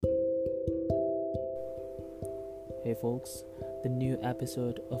Hey folks, the new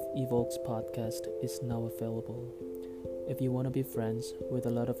episode of Evolks podcast is now available. If you want to be friends with a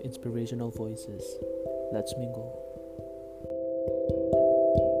lot of inspirational voices, let's mingle.